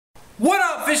What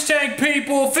up, fish tank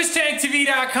people?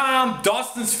 FishTankTV.com,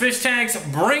 Dustin's Fish Tanks,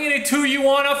 bringing it to you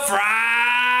on a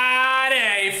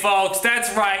Friday, folks.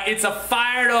 That's right, it's a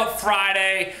fired up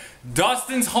Friday.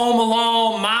 Dustin's home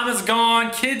alone, mama's gone,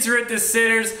 kids are at the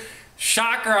sitters.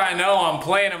 Shocker, I know, I'm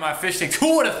playing in my fish tanks.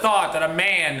 Who would have thought that a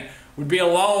man would be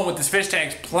alone with his fish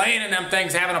tanks, playing in them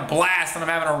things, having a blast, and I'm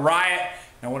having a riot.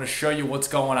 And I want to show you what's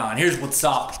going on. Here's what's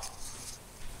up.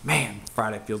 Man,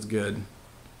 Friday feels good.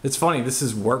 It's funny, this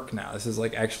is work now. This is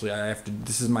like, actually,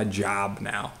 this is my job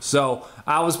now. So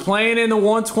I was playing in the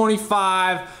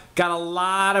 125, got a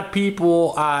lot of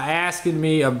people asking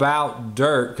me about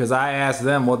dirt because I asked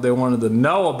them what they wanted to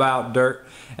know about dirt.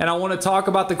 And I want to talk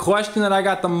about the question that I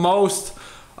got the most,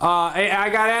 I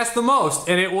got asked the most,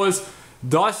 and it was,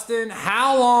 Dustin,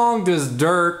 how long does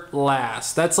dirt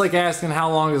last? That's like asking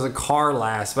how long does a car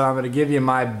last, but I'm going to give you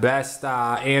my best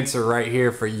answer right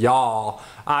here for y'all.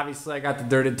 Obviously, I got the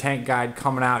Dirted Tank Guide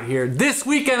coming out here this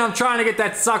weekend. I'm trying to get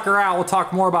that sucker out. We'll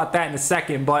talk more about that in a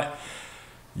second, but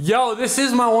yo, this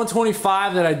is my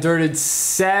 125 that I dirted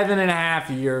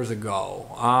 7.5 years ago.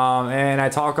 And I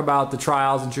talk about the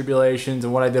trials and tribulations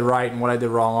and what I did right and what I did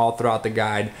wrong all throughout the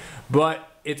guide. But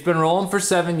it's been rolling for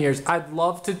 7 years. I'd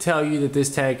love to tell you that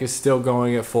this tank is still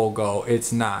going at full go.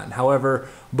 It's not. However,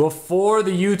 before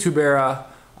the YouTube era,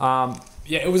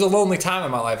 yeah, it was a lonely time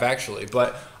in my life actually,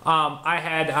 but I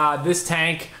had this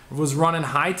tank was running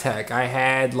high tech. I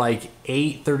had like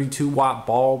 8 32-watt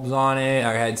bulbs on it.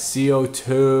 I had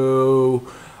CO2.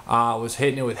 Was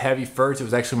hitting it with heavy ferts. It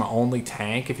was actually my only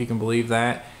tank, if you can believe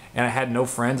that. And I had no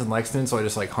friends in Lexington, so I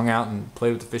just like hung out and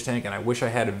played with the fish tank. And I wish I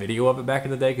had a video of it back in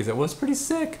the day because it was pretty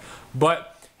sick.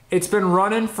 But it's been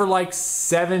running for like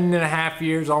 7.5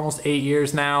 years, almost 8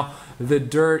 years now. The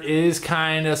dirt is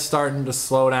kind of starting to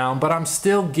slow down, but I'm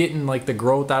still getting like the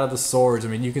growth out of the swords. I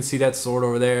mean, you can see that sword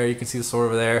over there. You can see the sword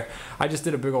over there. I just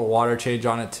did a big old water change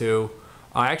on it too.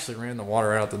 I actually ran the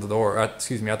water out the door,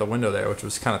 excuse me, out the window there, which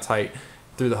was kind of tight,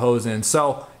 threw the hose in.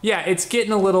 So yeah, it's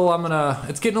getting a little,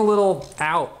 it's getting a little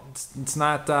out. It's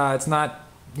not,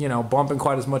 you know, bumping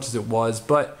quite as much as it was,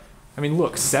 but I mean,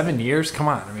 look, 7 years, come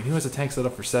on. I mean, who has a tank set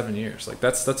up for 7 years? Like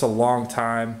that's a long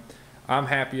time. I'm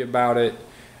happy about it.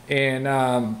 And,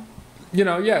 you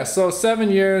know, yeah, so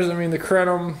 7 years, I mean, the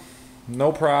Crenum,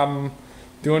 no problem,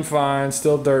 doing fine,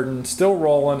 still dirting, still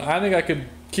rolling. I think I could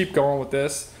keep going with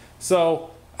this.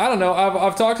 So, I don't know,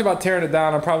 I've talked about tearing it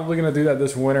down. I'm probably going to do that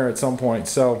this winter at some point.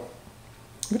 So,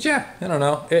 but yeah, I don't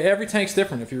know. Every tank's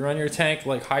different. If you run your tank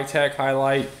like high tech, high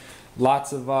light,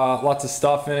 lots of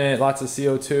stuff in it, lots of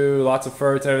CO2, lots of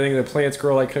ferts, everything. The plants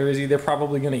grow like crazy. They're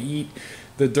probably going to eat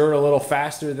the dirt a little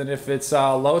faster than if it's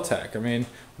low tech. I mean,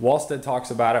 Wallstead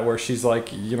talks about it where she's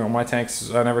like, you know, my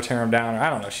tanks, I never tear them down. I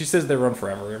don't know. She says they run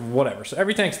forever, whatever. So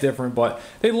every tank's different, but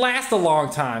they last a long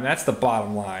time. That's the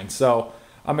bottom line. So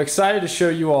I'm excited to show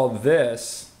you all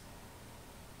this.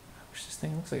 I wish this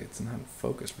thing looks like it's not in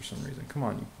focus for some reason. Come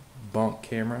on, you bunk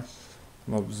camera.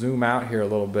 I'm gonna zoom out here a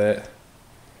little bit.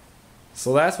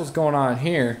 So that's what's going on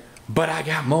here, but I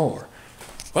got more.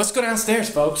 Let's go downstairs,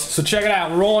 folks. So check it out,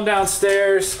 we're rolling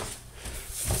downstairs.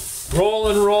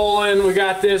 Rolling, we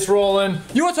got this rolling.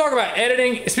 You wanna talk about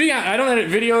editing? Speaking of, I don't edit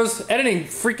videos. Editing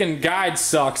freaking guide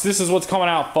sucks. This is what's coming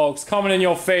out, folks. Coming in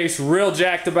your face, real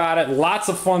jacked about it. Lots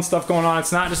of fun stuff going on.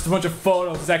 It's not just a bunch of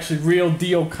photos, it's actually real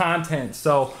deal content.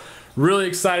 So really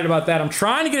excited about that. I'm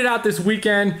trying to get it out this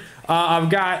weekend. I've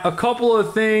got a couple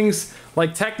of things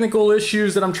like technical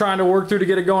issues that I'm trying to work through to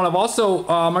get it going. I've also,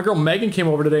 my girl Megan came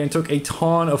over today and took a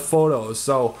ton of photos.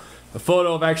 So a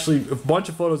photo of actually, a bunch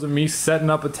of photos of me setting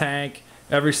up a tank,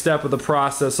 every step of the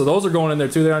process. So those are going in there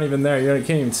too. They aren't even there. You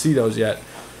can't even see those yet.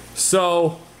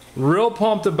 So real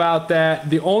pumped about that.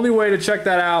 The only way to check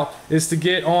that out is to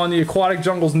get on the Aquatic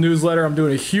Jungles newsletter. I'm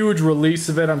doing a huge release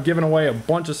of it. I'm giving away a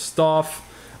bunch of stuff.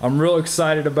 I'm real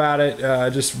excited about it,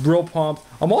 just real pumped.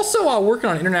 I'm also working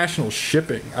on international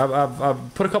shipping.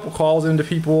 I've put a couple calls into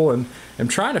people and I'm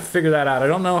trying to figure that out. I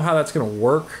don't know how that's gonna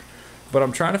work, but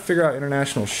I'm trying to figure out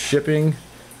international shipping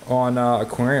on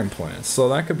aquarium plants. So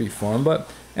that could be fun.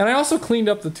 And I also cleaned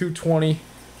up the 220.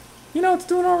 You know, it's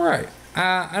doing all right.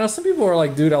 I know some people are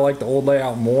like, dude, I like the old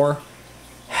layout more.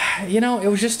 You know, it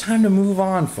was just time to move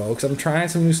on, folks. I'm trying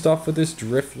some new stuff with this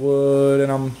driftwood,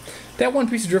 and that one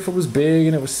piece of driftwood was big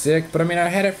and it was sick, but I mean, I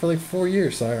had it for like 4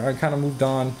 years, so I kind of moved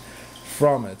on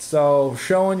from it. So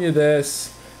showing you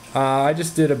this, I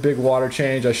just did a big water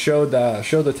change. I showed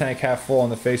the tank half full on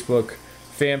the Facebook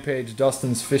fan page,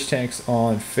 Dustin's Fish Tanks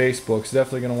on Facebook. So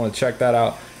definitely gonna want to check that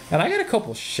out. And I got a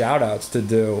couple shout outs to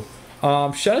do.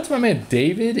 Shout out to my man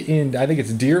David in, I think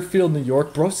it's Deerfield, New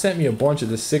York. Bro sent me a bunch of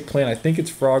this sick plant. I think it's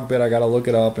frog bit. I gotta look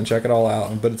it up and check it all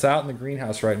out. But it's out in the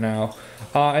greenhouse right now.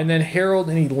 And then Harold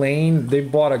and Elaine, they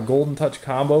bought a Golden Touch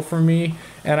combo for me.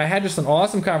 And I had just an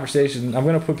awesome conversation. I'm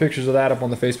gonna put pictures of that up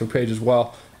on the Facebook page as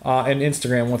well. And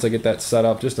Instagram once I get that set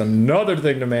up. Just another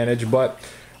thing to manage. But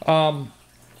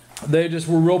they just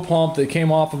were real pumped. They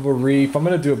came off of a reef. I'm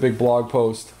gonna do a big blog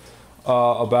post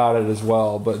about it as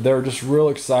well, but they're just real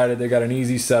excited. They got an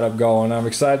easy setup going. I'm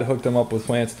excited to hook them up with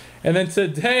plants. And then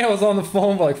today I was on the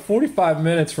phone for like 45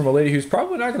 minutes from a lady who's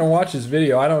probably not going to watch this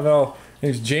video. I don't know. Her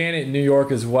name's Janet in New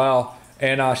York as well,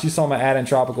 and she saw my ad in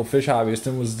Tropical Fish Hobbyist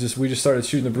and we just started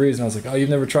shooting the breeze, and I was like, oh, you've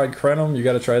never tried Crenum? You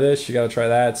got to try this, you got to try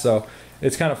that. So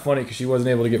it's kind of funny because she wasn't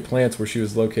able to get plants where she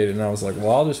was located, and I was like, well,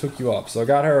 I'll just hook you up. So I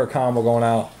got her a combo going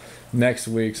out next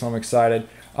week, so I'm excited.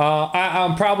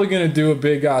 I'm probably going to do a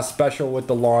big special with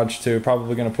the launch too.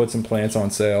 Probably going to put some plants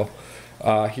on sale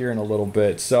here in a little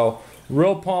bit. So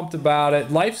real pumped about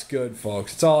it. Life's good,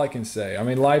 folks. That's all I can say. I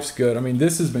mean, life's good. I mean,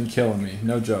 this has been killing me.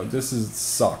 No joke. This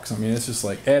sucks. I mean, it's just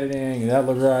like editing and that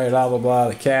look right, blah, blah, blah.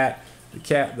 The cat,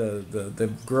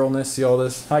 the girlness. See all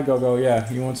this? Hi, Go-Go.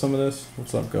 Yeah, you want some of this?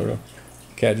 What's up, Go-Go?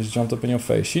 Cat just jumped up in your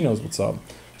face. She knows what's up.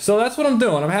 So that's what I'm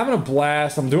doing. I'm having a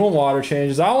blast. I'm doing water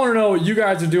changes. I want to know what you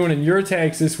guys are doing in your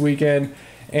tanks this weekend.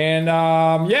 And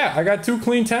yeah, I got 2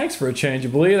 clean tanks for a change.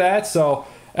 You believe that? So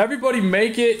everybody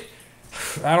make it,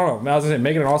 I don't know, I was going to say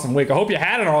make it an awesome week. I hope you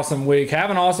had an awesome week.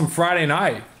 Have an awesome Friday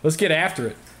night. Let's get after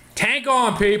it. Tank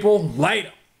on, people.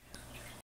 Later.